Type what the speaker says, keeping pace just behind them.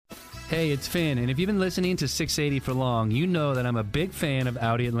Hey, it's Finn, and if you've been listening to 680 for long, you know that I'm a big fan of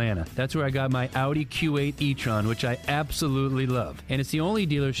Audi Atlanta. That's where I got my Audi Q8 e-tron, which I absolutely love. And it's the only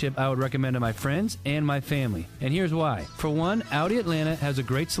dealership I would recommend to my friends and my family. And here's why. For one, Audi Atlanta has a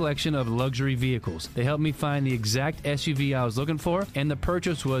great selection of luxury vehicles. They helped me find the exact SUV I was looking for, and the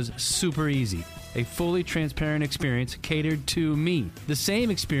purchase was super easy. A fully transparent experience catered to me. The same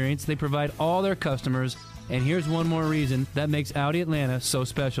experience they provide all their customers. And here's one more reason that makes Audi Atlanta so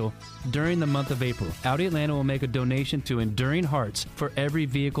special. During the month of April, Audi Atlanta will make a donation to Enduring Hearts for every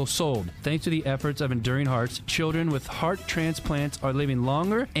vehicle sold. Thanks to the efforts of Enduring Hearts, children with heart transplants are living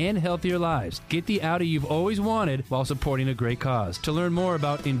longer and healthier lives. Get the Audi you've always wanted while supporting a great cause. To learn more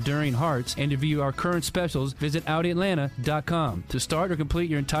about Enduring Hearts and to view our current specials, visit AudiAtlanta.com. To start or complete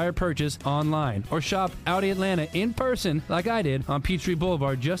your entire purchase online, or shop Audi Atlanta in person like I did on Peachtree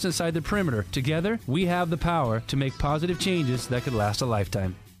Boulevard just inside the perimeter. Together, we have the power to make positive changes that could last a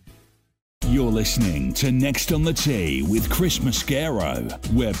lifetime. You're listening to Next on the Tee with Chris Mascaro,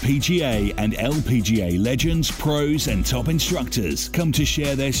 where PGA and LPGA legends, pros and top instructors come to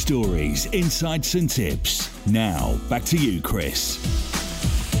share their stories, insights and tips. Now, back to you, Chris.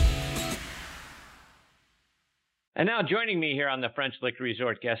 And now joining me here on the French Lick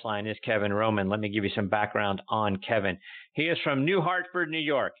Resort guest line is Kevin Roman. Let me give you some background on Kevin. He is from New Hartford, New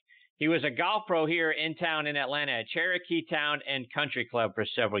York. He was a golf pro here in town in Atlanta at Cherokee Town and Country Club for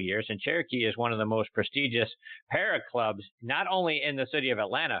several years. And Cherokee is one of the most prestigious para clubs, not only in the city of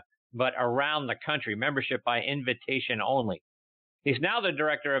Atlanta, but around the country, membership by invitation only. He's now the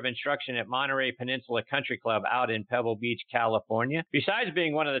director of instruction at Monterey Peninsula Country Club out in Pebble Beach, California. Besides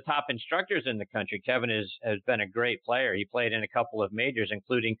being one of the top instructors in the country, Kevin has been a great player. He played in a couple of majors,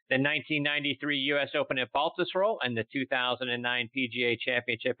 including the 1993 U.S. Open at Baltusrol and the 2009 PGA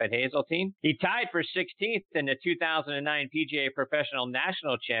Championship at Hazeltine. He tied for 16th in the 2009 PGA Professional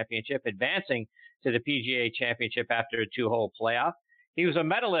National Championship, advancing to the PGA Championship after a two-hole playoff. He was a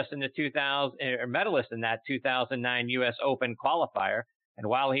medalist in that 2009 U.S. Open qualifier, and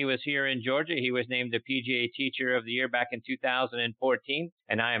while he was here in Georgia, he was named the PGA Teacher of the Year back in 2014.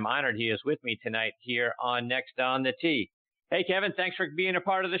 And I am honored he is with me tonight here on Next on the Tee. Hey, Kevin, thanks for being a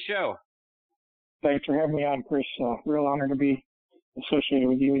part of the show. Thanks for having me on, Chris. Real honor to be associated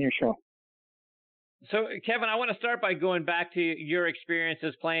with you and your show. So, Kevin, I want to start by going back to your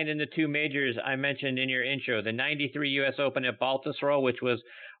experiences playing in the two majors I mentioned in your intro, the 93 U.S. Open at Baltusrol, which was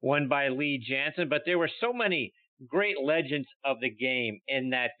won by Lee Janzen. But there were so many great legends of the game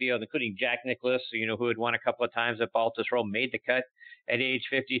in that field, including Jack Nicklaus, who had won a couple of times at Baltusrol, made the cut at age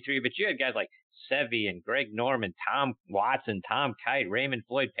 53. But you had guys like Seve and Greg Norman, Tom Watson, Tom Kite, Raymond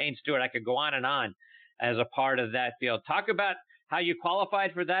Floyd, Payne Stewart. I could go on and on as a part of that field. Talk about how you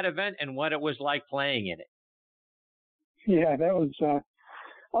qualified for that event and what it was like playing in it. Yeah, I was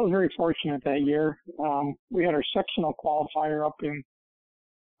very fortunate that year. We had our sectional qualifier up in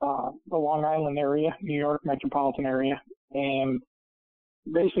the Long Island area, New York metropolitan area. And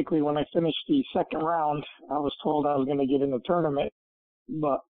basically when I finished the second round, I was told I was going to get in the tournament.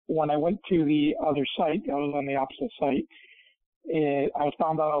 But when I went to the other site, I was on the opposite site, I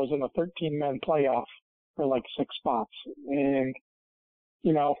found out I was in a 13-man playoff for like 6 spots. And,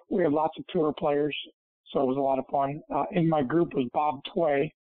 we had lots of tour players, so it was a lot of fun. In my group was Bob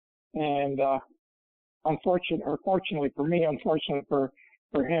Tway. And fortunately for me, unfortunately for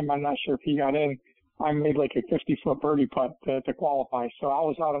him, I'm not sure if he got in, I made like a 50-foot birdie putt to qualify. So I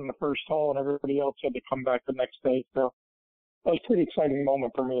was out on the first hole, and everybody else had to come back the next day. So that was a pretty exciting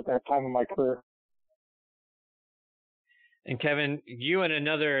moment for me at that time in my career. And Kevin, you and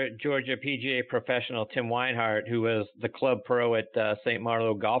another Georgia PGA professional, Tim Weinhardt, who was the club pro at St.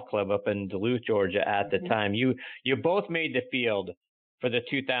 Marlowe Golf Club up in Duluth, Georgia at the time, you both made the field for the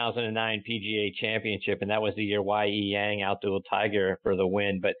 2009 PGA Championship, and that was the year Y.E. Yang outdueled Tiger for the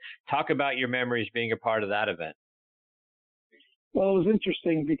win. But talk about your memories being a part of that event. Well, it was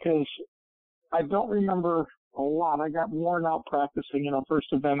interesting because I don't remember a lot. I got worn out practicing, first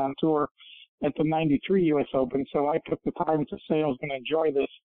event on tour at the 93 U.S. Open. So I took the time to say I was going to enjoy this.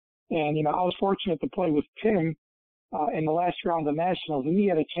 And, I was fortunate to play with Tim in the last round of Nationals, and he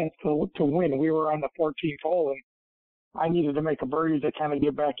had a chance to win. We were on the 14th hole, and I needed to make a birdie to kind of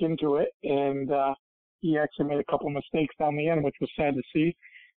get back into it. And he actually made a couple of mistakes down the end, which was sad to see.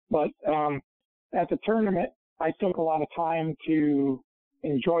 But at the tournament, I took a lot of time to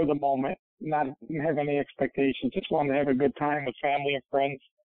enjoy the moment, not have any expectations. Just wanted to have a good time with family and friends.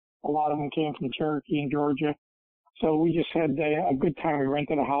 A lot of them came from Cherokee and Georgia. So we just had a good time. We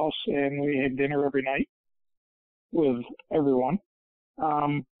rented a house and we had dinner every night with everyone.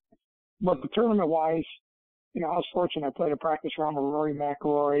 But the tournament-wise, I was fortunate. I played a practice round with Rory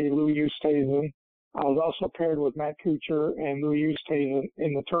McIlroy, Louis Oosthuizen. I was also paired with Matt Kuchar and Louis Oosthuizen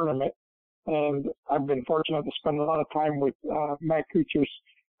in the tournament. And I've been fortunate to spend a lot of time with Matt Kuchar's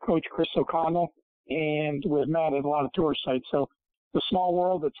coach, Chris O'Connell, and with Matt at a lot of tour sites. So the small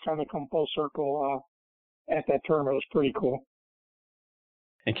world that's kind of come full circle at that tournament was pretty cool.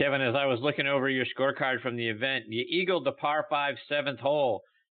 And Kevin, as I was looking over your scorecard from the event, you eagled the par 5 7th hole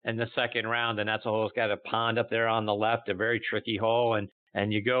in the second round, and that's a hole that's got a pond up there on the left, a very tricky hole,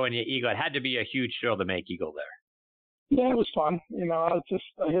 and you go and you eagle. It had to be a huge thrill to make eagle there. Yeah, it was fun. I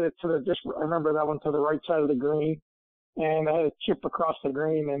hit it I remember that one to the right side of the green, and I had a chip across the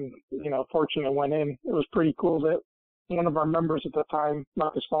green, and, fortunately it went in. It was pretty cool that one of our members at the time,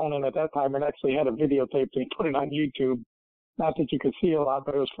 not his phone in at that time, and actually had a videotape and he put it on YouTube. Not that you could see a lot,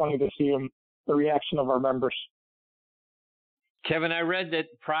 but it was funny to see the reaction of our members. Kevin, I read that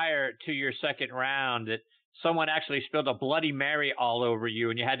prior to your second round that someone actually spilled a Bloody Mary all over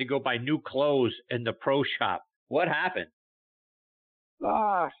you and you had to go buy new clothes in the pro shop. What happened?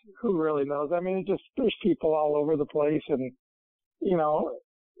 Who really knows? I mean, there's people all over the place, and,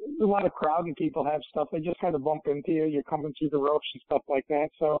 a lot of crowd and people have stuff. They just kind of bump into you. You're coming through the ropes and stuff like that.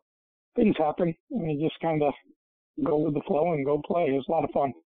 So things happen, and you just kind of go with the flow and go play. It was a lot of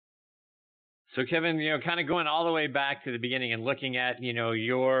fun. So Kevin, kind of going all the way back to the beginning and looking at,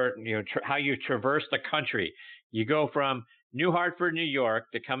 your, how you traverse the country. You go from New Hartford, New York,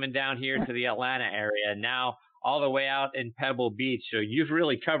 to coming down here to the Atlanta area, and now all the way out in Pebble Beach. So you've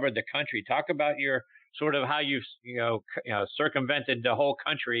really covered the country. Talk about your sort of how you've, circumvented the whole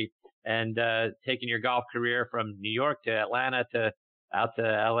country and taken your golf career from New York to Atlanta to out to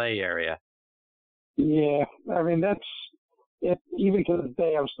LA area. Yeah, I mean, that's it. Even to this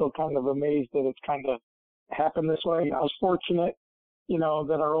day, I'm still kind of amazed that it's kind of happened this way. I was fortunate,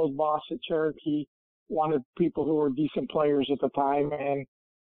 that our old boss at Cherokee wanted people who were decent players at the time. And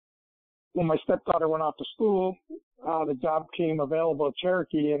when my stepdaughter went off to school, the job came available at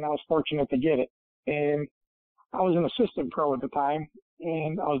Cherokee, and I was fortunate to get it. And I was an assistant pro at the time,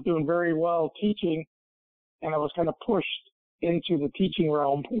 and I was doing very well teaching, and I was kind of pushed into the teaching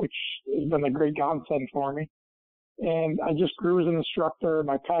realm, which has been a great godsend for me. And I just grew as an instructor.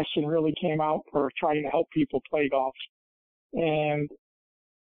 My passion really came out for trying to help people play golf. And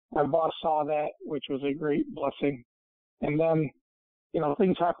my boss saw that, which was a great blessing. And then,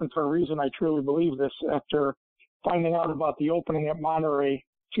 things happen for a reason. I truly believe this. After finding out about the opening at Monterey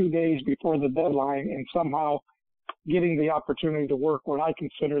 2 days before the deadline and somehow getting the opportunity to work what I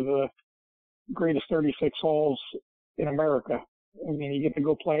consider the greatest 36 holes in America. I mean, you get to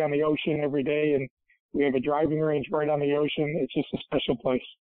go play on the ocean every day, and we have a driving range right on the ocean. It's just a special place.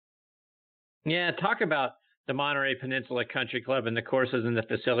 Yeah, talk about the Monterey Peninsula Country Club and the courses and the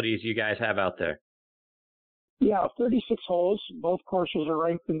facilities you guys have out there. Yeah, 36 holes. Both courses are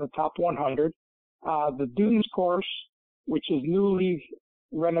ranked in the top 100. The Dunes course, which is newly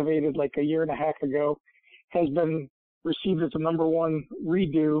renovated like a year and a half ago, has been received as the #1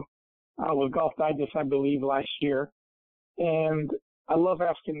 redo with Golf Digest, I believe, last year. And I love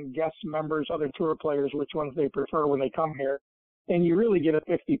asking guest members, other tour players, which ones they prefer when they come here. And you really get a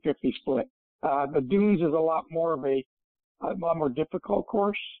 50-50 split. The Dunes is a lot more difficult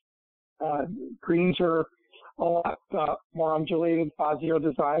course. Greens are a lot more undulated, Fazio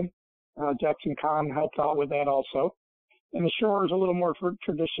design. Jackson Kahn helped out with that also. And the shore is a little more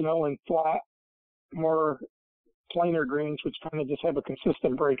traditional and flat, more plainer greens, which kind of just have a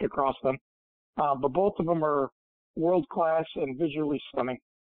consistent break across them. But both of them are world-class and visually stunning.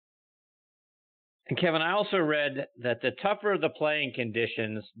 And Kevin, I also read that the tougher the playing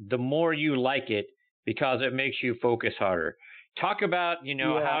conditions, the more you like it because it makes you focus harder. Talk about,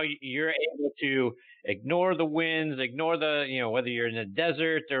 how you're able to ignore the winds, ignore the, whether you're in the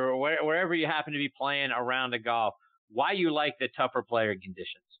desert or wherever you happen to be playing around the golf, why you like the tougher player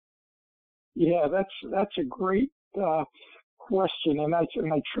conditions. Yeah, that's a great question, and I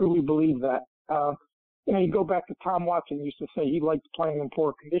truly believe that. You go back to Tom Watson used to say he liked playing in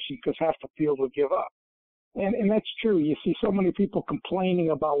poor conditions because half the field would give up. And that's true. You see so many people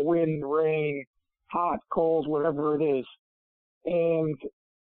complaining about wind, rain, hot, cold, whatever it is. And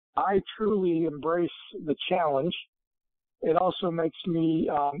I truly embrace the challenge. It also makes me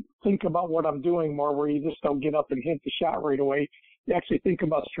think about what I'm doing more, where you just don't get up and hit the shot right away. You actually think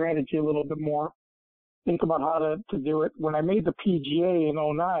about strategy a little bit more. Think about how to do it. When I made the PGA in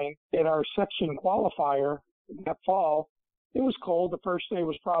 2009, in our section qualifier that fall, it was cold. The first day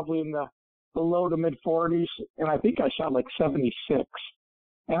was probably in the low to mid 40s, and I think I shot like 76.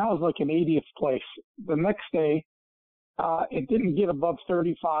 And I was like in 80th place. The next day, it didn't get above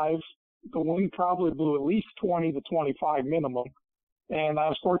 35, the wind probably blew at least 20 to 25 minimum. And I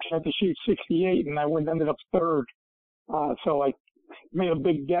was fortunate to shoot 68, and I ended up third. So I made a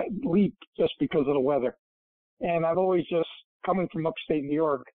big leap just because of the weather. And I've always just, coming from upstate New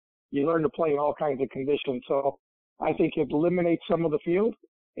York, you learn to play in all kinds of conditions. So I think it eliminates some of the field,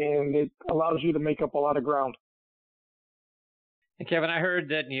 and it allows you to make up a lot of ground. And Kevin, I heard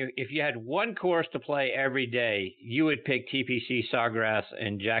that if you had one course to play every day, you would pick TPC Sawgrass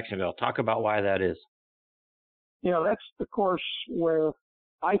in Jacksonville. Talk about why that is. That's the course where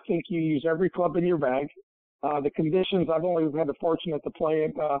I think you use every club in your bag. The conditions, I've only had the fortunate to play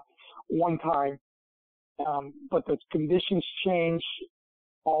it one time, but the conditions change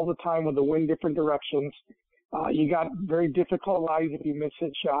all the time with the wind different directions. You got very difficult lies if you miss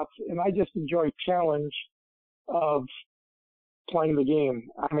hit shots, and I just enjoy challenge of playing the game.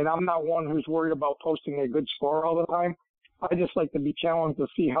 I mean, I'm not one who's worried about posting a good score all the time. I just like to be challenged to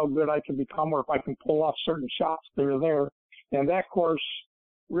see how good I can become, or if I can pull off certain shots that are there. And that course,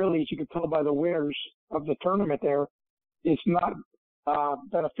 really, as you can tell by the winners of the tournament there, it's not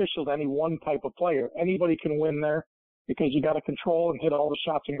beneficial to any one type of player. Anybody can win there because you got to control and hit all the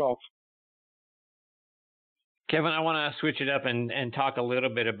shots in golf. Kevin, I want to switch it up and talk a little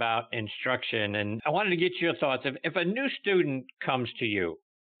bit about instruction. And I wanted to get your thoughts. If a new student comes to you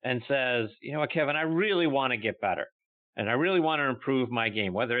and says, Kevin, I really want to get better, and I really want to improve my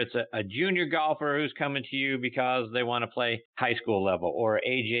game, whether it's a junior golfer who's coming to you because they want to play high school level or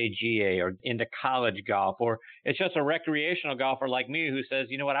AJGA or into college golf, or it's just a recreational golfer like me who says,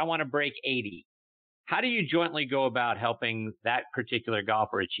 I want to break 80. How do you jointly go about helping that particular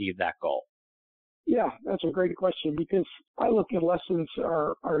golfer achieve that goal? Yeah, that's a great question, because I look at lessons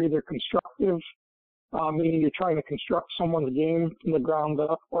are either constructive, meaning you're trying to construct someone's game from the ground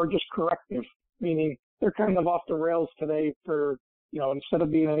up, or just corrective, meaning they're kind of off the rails today for, instead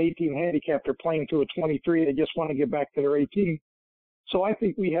of being an 18 handicap, they're playing to a 23. They just want to get back to their 18. So I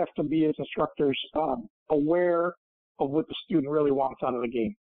think we have to be, as instructors, aware of what the student really wants out of the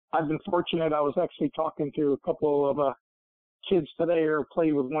game. I've been fortunate. I was actually talking to a couple of kids today, or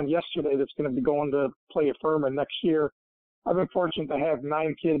played with one yesterday that's going to be going to play at Furman next year. I've been fortunate to have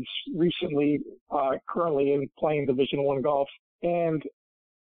 9 kids recently, currently in playing Division I golf. And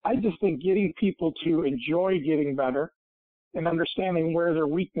I just think getting people to enjoy getting better and understanding where their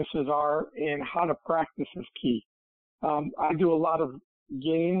weaknesses are and how to practice is key. I do a lot of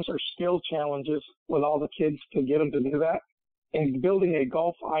games or skill challenges with all the kids to get them to do that. And building a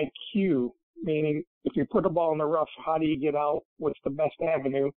golf IQ, meaning if you put a ball in the rough, how do you get out? What's the best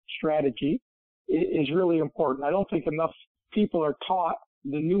avenue strategy is really important. I don't think enough people are taught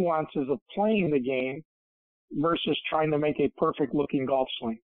the nuances of playing the game versus trying to make a perfect looking golf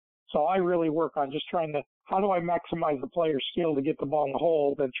swing. So I really work on just how do I maximize the player's skill to get the ball in the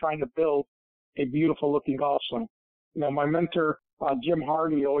hole than trying to build a beautiful looking golf swing. My mentor, Jim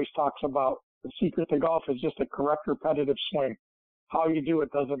Hardy, always talks about the secret to golf is just a correct, repetitive swing. How you do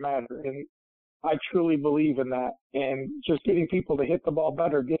it doesn't matter. And I truly believe in that. And just getting people to hit the ball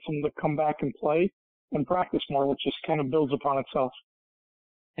better gets them to come back and play and practice more, which just kind of builds upon itself.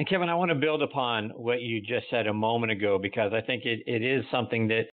 And Kevin, I want to build upon what you just said a moment ago, because I think it is something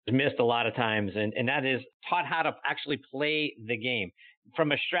that is missed a lot of times, and that is taught how to actually play the game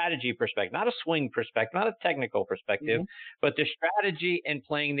from a strategy perspective, not a swing perspective, not a technical perspective, but the strategy in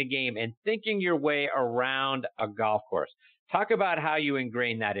playing the game and thinking your way around a golf course. Talk about how you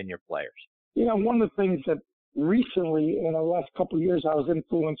ingrain that in your players. One of the things that recently, in the last couple of years, I was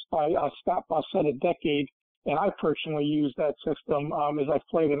influenced by Scott Bossett, a decade, and I personally use that system as I've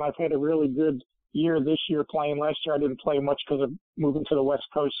played, and I've had a really good year this year playing. Last year I didn't play much because of moving to the West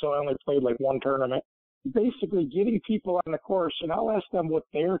Coast, so I only played like one tournament. Basically getting people on the course, and I'll ask them what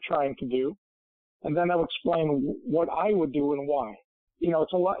they're trying to do, and then I'll explain what I would do and why.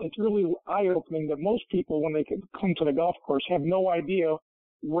 It's really eye-opening that most people, when they come to the golf course, have no idea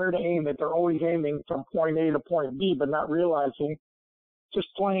where to aim, that they're always aiming from point A to point B, but not realizing just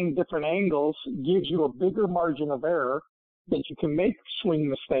playing different angles gives you a bigger margin of error, that you can make swing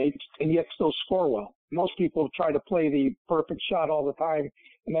mistakes and yet still score well. Most people try to play the perfect shot all the time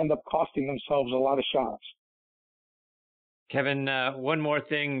and end up costing themselves a lot of shots. Kevin, one more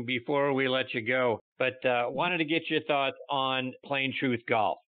thing before we let you go, but wanted to get your thoughts on Plain Truth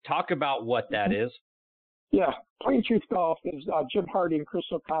Golf. Talk about what that is. Yeah, Plain Truth Golf is Jim Hardy and Chris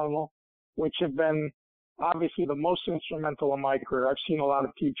O'Connell, which have been obviously the most instrumental in my career. I've seen a lot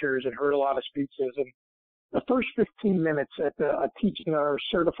of teachers and heard a lot of speeches, and the first 15 minutes at a teaching or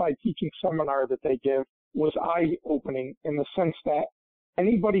certified teaching seminar that they give was eye-opening, in the sense that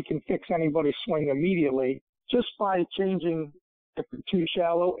anybody can fix anybody's swing immediately just by changing if they're too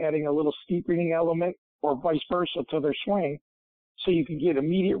shallow, adding a little steepening element or vice versa to their swing so you can get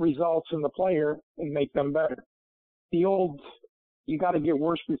immediate results in the player and make them better. The old, you got to get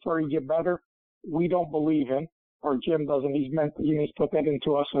worse before you get better, we don't believe in, or Jim doesn't. He's put that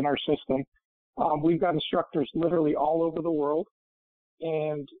into us in our system. We've got instructors literally all over the world,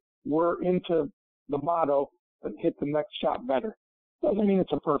 and we're into the motto, hit the next shot better. Doesn't mean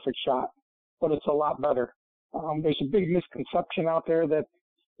it's a perfect shot, but it's a lot better. There's a big misconception out there that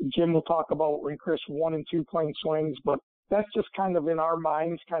Jim will talk about when Chris 1 and 2 plane swings, but that's just kind of in our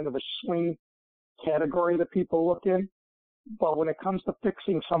minds, kind of a swing category that people look in. But when it comes to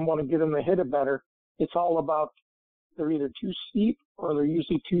fixing someone and getting them to hit it better, it's all about they're either too steep or they're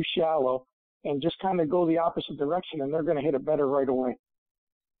usually too shallow, and just kind of go the opposite direction and they're going to hit it better right away.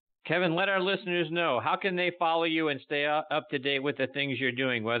 Kevin, let our listeners know, how can they follow you and stay up to date with the things you're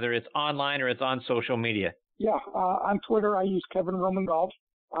doing, whether it's online or it's on social media? Yeah, on Twitter, I use Kevin Roman Golf.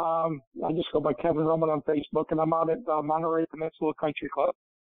 I just go by Kevin Roman on Facebook, and I'm out at Monterey Peninsula Country Club.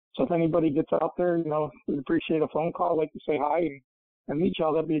 So if anybody gets out there, we'd appreciate a phone call, like to say hi and meet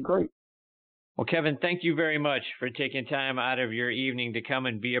y'all. That'd be great. Well, Kevin, thank you very much for taking time out of your evening to come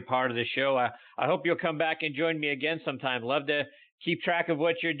and be a part of the show. I hope you'll come back and join me again sometime. Love to keep track of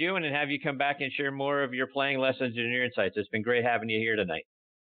what you're doing and have you come back and share more of your playing lessons and your insights. It's been great having you here tonight.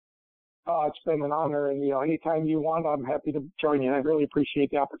 Oh, it's been an honor, and anytime you want, I'm happy to join you. I really appreciate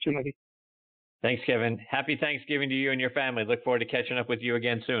the opportunity. Thanks, Kevin. Happy Thanksgiving to you and your family. Look forward to catching up with you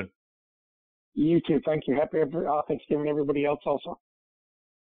again soon. You too. Thank you. Happy Thanksgiving to everybody else also.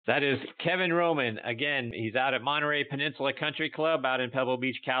 That is Kevin Roman. Again, he's out at Monterey Peninsula Country Club out in Pebble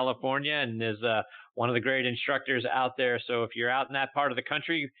Beach, California, and is one of the great instructors out there. So if you're out in that part of the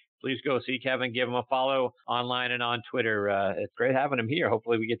country, please go see Kevin, give him a follow online and on Twitter. It's great having him here.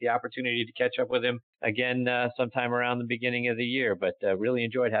 Hopefully we get the opportunity to catch up with him again sometime around the beginning of the year. But really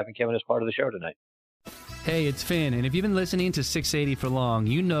enjoyed having Kevin as part of the show tonight. Hey, it's Finn, and if you've been listening to 680 for long,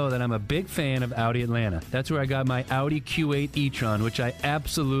 you know that I'm a big fan of Audi Atlanta. That's where I got my Audi Q8 e-tron, which I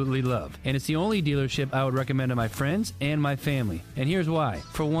absolutely love. And it's the only dealership I would recommend to my friends and my family. And here's why.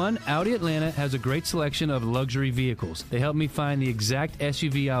 For one, Audi Atlanta has a great selection of luxury vehicles. They helped me find the exact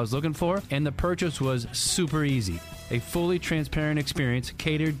SUV I was looking for, and the purchase was super easy. A fully transparent experience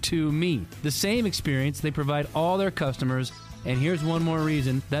catered to me. The same experience they provide all their customers. And here's one more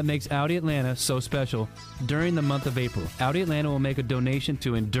reason that makes Audi Atlanta so special. During the month of April, Audi Atlanta will make a donation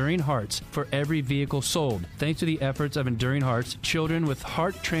to Enduring Hearts for every vehicle sold. Thanks to the efforts of Enduring Hearts, children with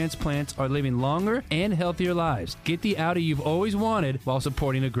heart transplants are living longer and healthier lives. Get the Audi you've always wanted while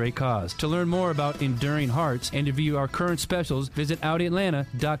supporting a great cause. To learn more about Enduring Hearts and to view our current specials, visit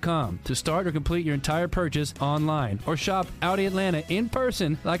AudiAtlanta.com. To start or complete your entire purchase online, or shop Audi Atlanta in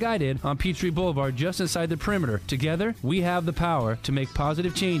person like I did on Peachtree Boulevard just inside the perimeter. Together, we have the power to make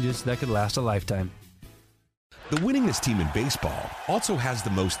positive changes that could last a lifetime. The winningest team in baseball also has the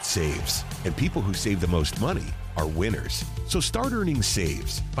most saves, and people who save the most money are winners. So start earning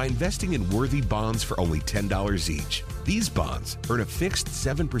saves by investing in worthy bonds for only $10 each. These bonds earn a fixed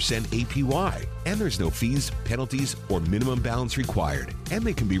 7% APY, and there's no fees, penalties, or minimum balance required, and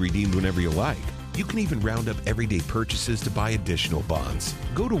they can be redeemed whenever you like. You can even round up everyday purchases to buy additional bonds.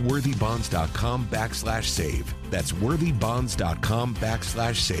 Go to worthybonds.com/save. That's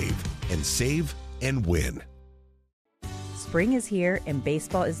worthybonds.com/save and save and win. Spring is here and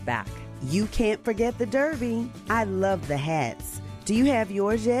baseball is back. You can't forget the Derby. I love the hats. Do you have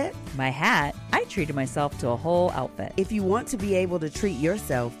yours yet? My hat? I treated myself to a whole outfit. If you want to be able to treat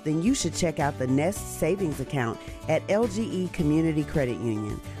yourself, then you should check out the Nest Savings Account at LGE Community Credit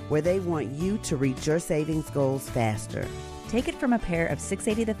Union, where they want you to reach your savings goals faster. Take it from a pair of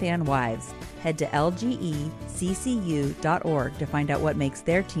 680 The Fan wives. Head to lgeccu.org to find out what makes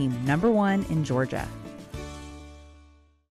their team #1 in Georgia.